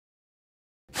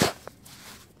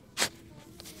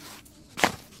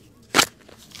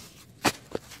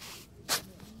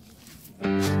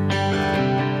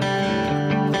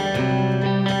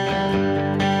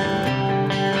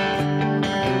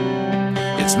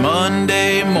It's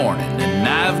Monday morning and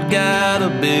I've got a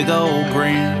big old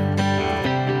grin.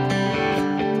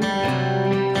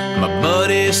 My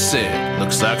buddy said,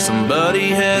 looks like somebody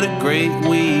had a great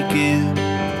weekend.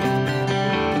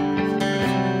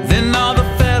 Then all the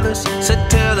fellas said,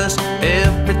 tell us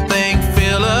everything,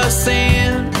 fill us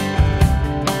in.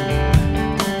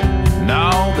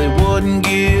 No, they wouldn't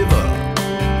give up,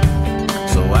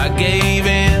 so I gave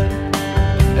in.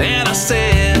 And I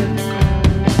said,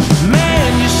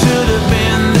 man, you should have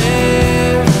been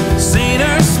there. Seen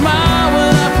her smile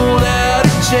when I pulled out a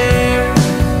chair.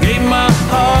 Gave my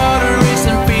heart a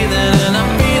racing feeling, and I'm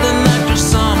feeling like there's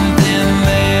something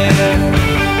there.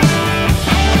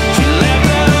 She laughed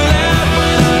out loud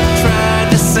when I tried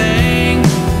to sing.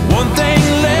 One thing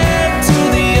led to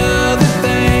the other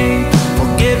thing.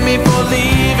 Forgive me for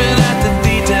leaving out the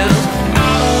details.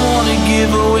 I don't want to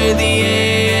give away the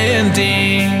ending.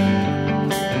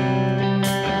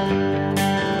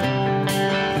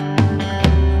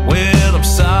 Well, I'm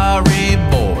sorry,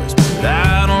 boys, but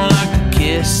I don't like to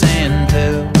kiss and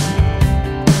tell.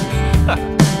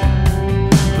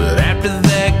 But after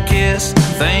that kiss,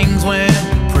 things went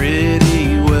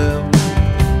pretty well.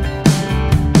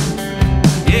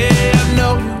 Yeah, I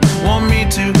know you want me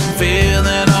to fill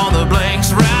in all the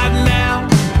blanks right now.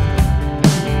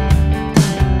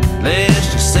 Let's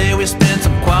just say we spent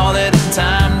some quality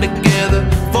time together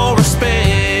for a spell.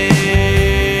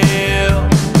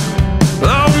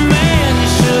 Oh man, you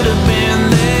should have been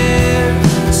there.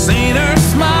 Seen her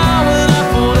smile when I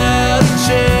pulled out a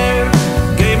chair.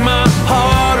 Gave my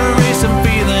heart a racing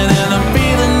feeling, and I'm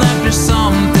feeling like there's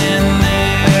something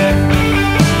there.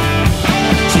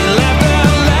 She laughed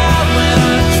out loud when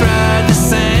I tried to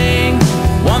sing.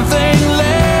 One thing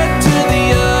led to the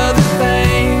other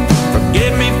thing.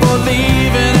 Forgive me for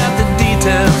leaving out the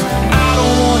details. I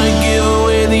don't want to give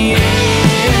away the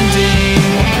ending.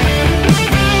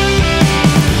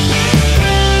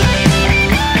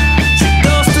 She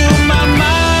goes through my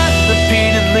mind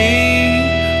repeatedly.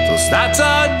 Those nights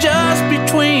are just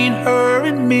between her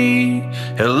and me.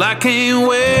 Hell, I can't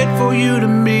wait for you to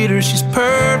meet her. She's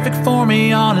perfect for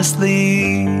me,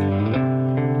 honestly.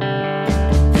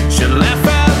 She'll laugh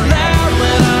out loud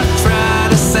when I try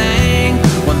to sing.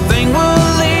 One thing will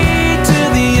lead to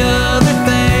the other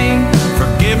thing.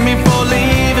 Forgive me for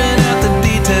leaving out the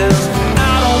details.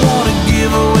 I don't want to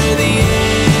give away the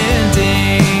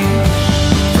ending.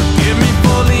 Forgive me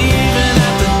for leaving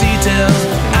out the details.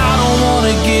 I don't want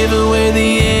to give away the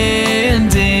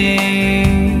ending.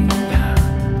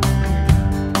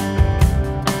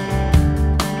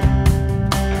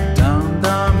 Dum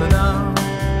dum da dum,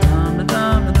 dum da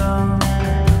dum da dum.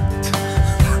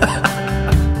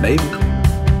 Maybe.